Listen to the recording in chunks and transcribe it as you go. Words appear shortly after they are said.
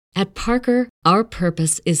At Parker, our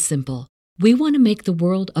purpose is simple. We want to make the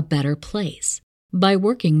world a better place by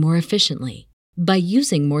working more efficiently, by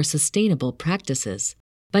using more sustainable practices,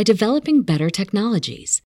 by developing better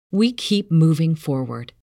technologies. We keep moving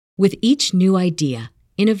forward. With each new idea,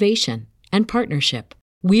 innovation, and partnership,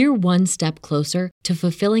 we're one step closer to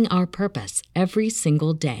fulfilling our purpose every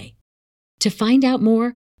single day. To find out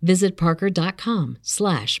more, visit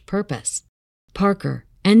parker.com/purpose. Parker,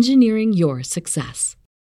 engineering your success.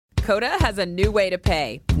 Coda has a new way to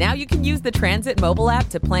pay. Now you can use the Transit mobile app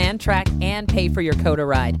to plan, track, and pay for your Coda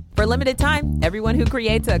ride. For a limited time, everyone who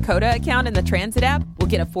creates a Coda account in the Transit app will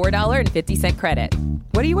get a $4.50 credit.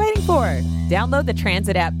 What are you waiting for? Download the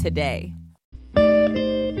Transit app today.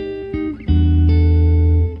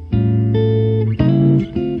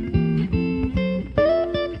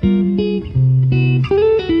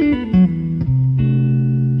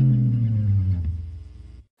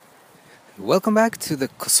 Welcome back to the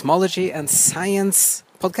Cosmology and Science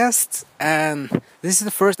podcast, and this is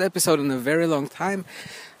the first episode in a very long time,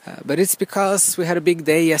 but it's because we had a big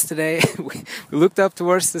day yesterday. we looked up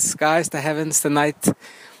towards the skies, the heavens, the night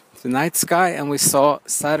sky, and we saw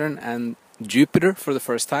Saturn and Jupiter for the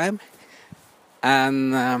first time,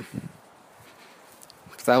 and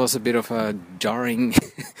that was a bit of a jarring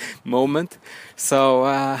moment. So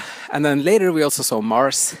and then later we also saw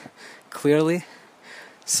Mars clearly.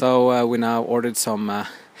 So we now ordered some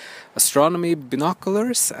astronomy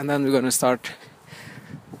binoculars, and then we're going to start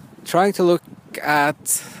trying to look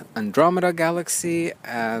at Andromeda Galaxy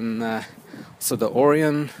and also the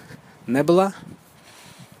Orion Nebula,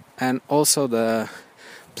 and also the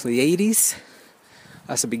Pleiades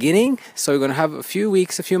as a beginning. So we're going to have a few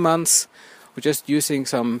weeks, a few months, we're just using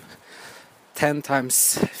some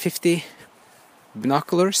 10x50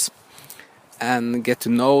 binoculars and get to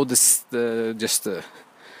know the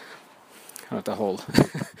whole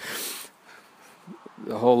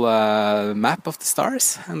map of the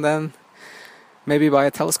stars, and then maybe by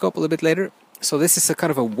a telescope a little bit later. So this is a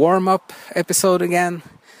kind of a warm-up episode again.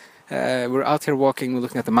 We're out here walking, we're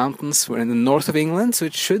looking at the mountains. We're in the north of England, so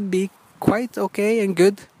it should be quite okay and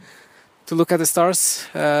good to look at the stars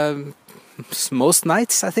most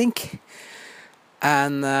nights, I think.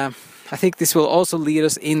 And I think this will also lead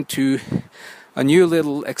us into a new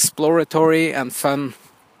little exploratory and fun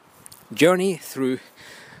journey through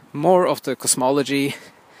more of the cosmology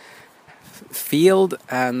field,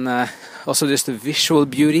 and also just the visual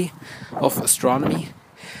beauty of astronomy.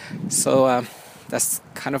 So that's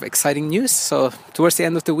kind of exciting news. So towards the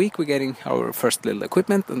end of the week we're getting our first little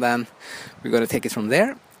equipment, and then we're going to take it from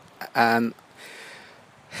there. And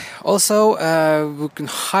also we can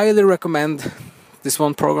highly recommend this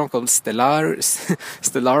one program called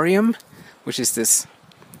Stellarium, which is this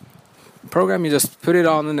program. You just put it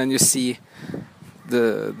on and then you see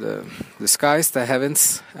the skies, the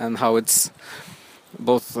heavens, and how it's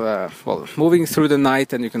both moving through the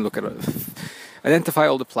night, and you can look at identify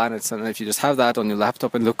all the planets. And if you just have that on your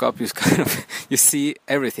laptop and look up, you see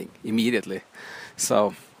everything immediately.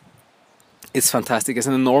 So it's fantastic. It's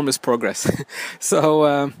an enormous progress.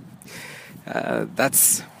 So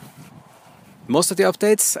that's most of the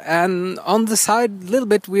updates. And on the side a little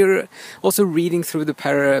bit, we're also reading through the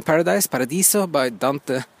Paradiso by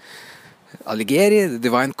Dante Alighieri, the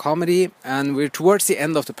Divine Comedy, and we're towards the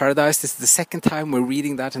end of the Paradise. This is the second time we're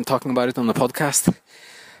reading that and talking about it on the podcast.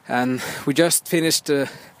 And we just finished the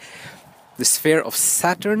sphere of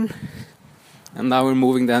Saturn, and now we're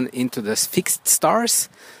moving then into the fixed stars.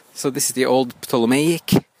 So this is the old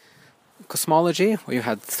Ptolemaic cosmology, where you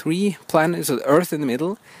had 3 planets, so the Earth in the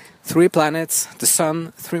middle, 3 planets, the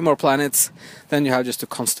Sun, 3 more planets. Then you have just the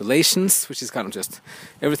constellations, which is kind of just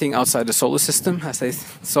everything outside the solar system, as they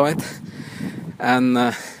saw it.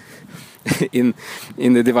 And in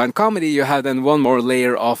the Divine Comedy, you have then one more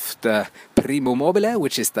layer of the Primo Mobile,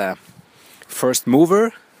 which is the first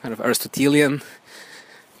mover, kind of Aristotelian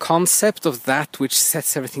concept of that which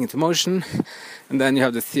sets everything into motion. And then you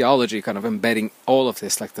have the theology kind of embedding all of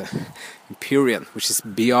this, like the Empyrean, which is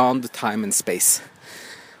beyond the time and space.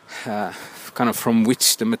 Kind of from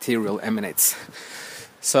which the material emanates.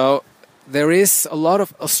 So there is a lot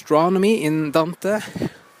of astronomy in Dante.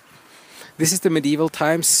 This is the medieval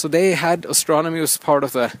times, so they had astronomy as part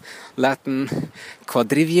of the Latin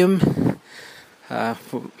quadrivium,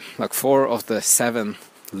 like 4 of the 7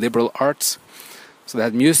 liberal arts. So they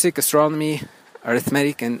had music, astronomy,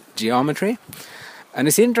 arithmetic, and geometry. And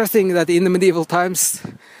it's interesting that in the medieval times,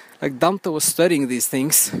 like Dante was studying these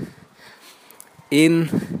things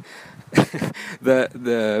in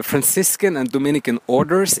the Franciscan and Dominican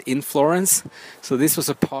orders in Florence. So this was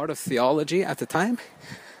a part of theology at the time.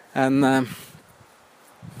 And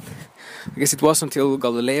I guess it was until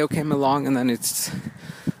Galileo came along, and then it's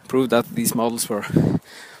proved that these models were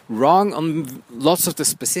wrong on lots of the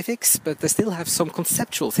specifics, but they still have some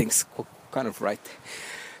conceptual things kind of right.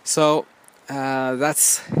 So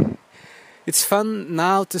it's fun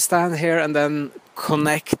now to stand here and then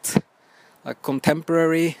connect like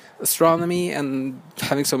contemporary astronomy and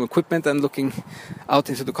having some equipment and looking out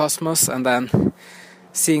into the cosmos, and then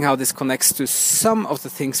seeing how this connects to some of the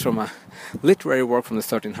things from a literary work from the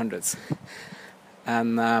 1300s,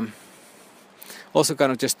 and also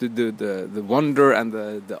kind of just the wonder and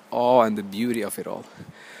the awe and the beauty of it all.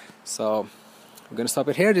 So I'm going to stop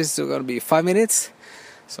it here. This is going to be 5 minutes.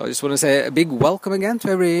 So I just want to say a big welcome again to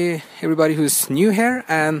everybody who's new here,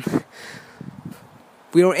 and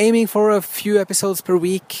we are aiming for a few episodes per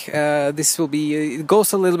week. It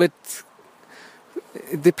goes a little bit,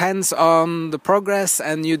 it depends on the progress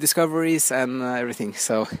and new discoveries and everything.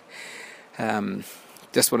 So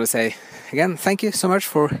just want to say again, thank you so much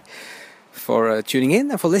for tuning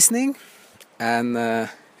in and for listening, and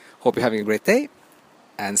hope you're having a great day,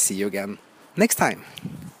 and see you again next time.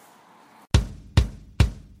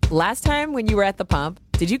 Last time when you were at the pump,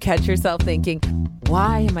 did you catch yourself thinking,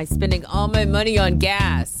 why am I spending all my money on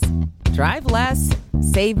gas? Drive less,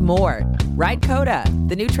 save more. Ride Coda.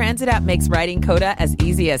 The new transit app makes riding Coda as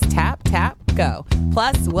easy as tap, tap, go.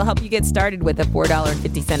 Plus, we'll help you get started with a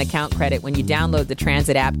 $4.50 account credit when you download the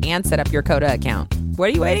transit app and set up your Coda account. What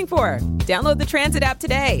are you waiting for? Download the transit app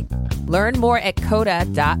today. Learn more at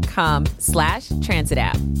coda.com/transit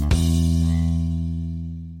app.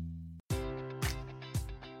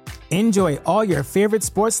 Enjoy all your favorite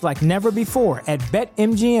sports like never before at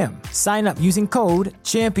BetMGM. Sign up using code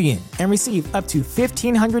CHAMPION and receive up to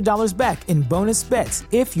 $1,500 back in bonus bets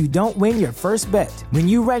if you don't win your first bet. When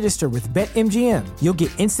you register with BetMGM, you'll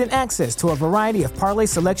get instant access to a variety of parlay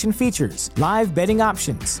selection features, live betting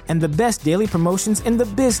options, and the best daily promotions in the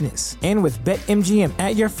business. And with BetMGM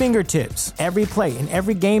at your fingertips, every play and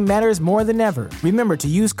every game matters more than ever. Remember to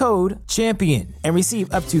use code CHAMPION and receive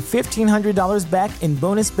up to $1,500 back in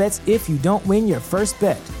bonus bets if you don't win your first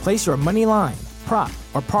bet. Place your money line, prop,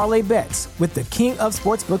 or parlay bets with the king of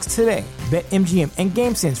sportsbooks today. BetMGM and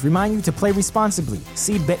GameSense remind you to play responsibly.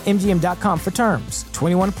 See BetMGM.com for terms.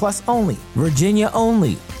 21 plus only. Virginia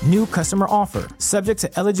only. New customer offer. Subject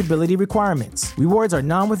to eligibility requirements. Rewards are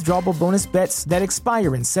non-withdrawable bonus bets that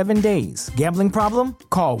expire in 7 days. Gambling problem?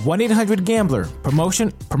 Call 1-800-GAMBLER.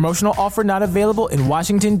 Promotional offer not available in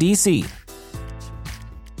Washington, D.C.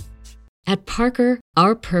 At Parker,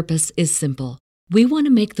 our purpose is simple. We want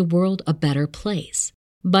to make the world a better place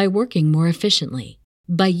by working more efficiently,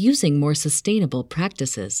 by using more sustainable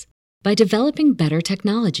practices, by developing better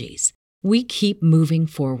technologies. We keep moving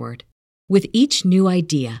forward. With each new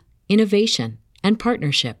idea, innovation, and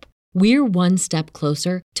partnership, we're one step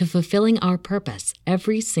closer to fulfilling our purpose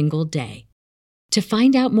every single day. To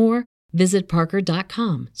find out more, visit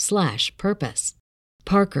parker.com/purpose.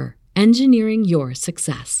 Parker, engineering your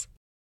success.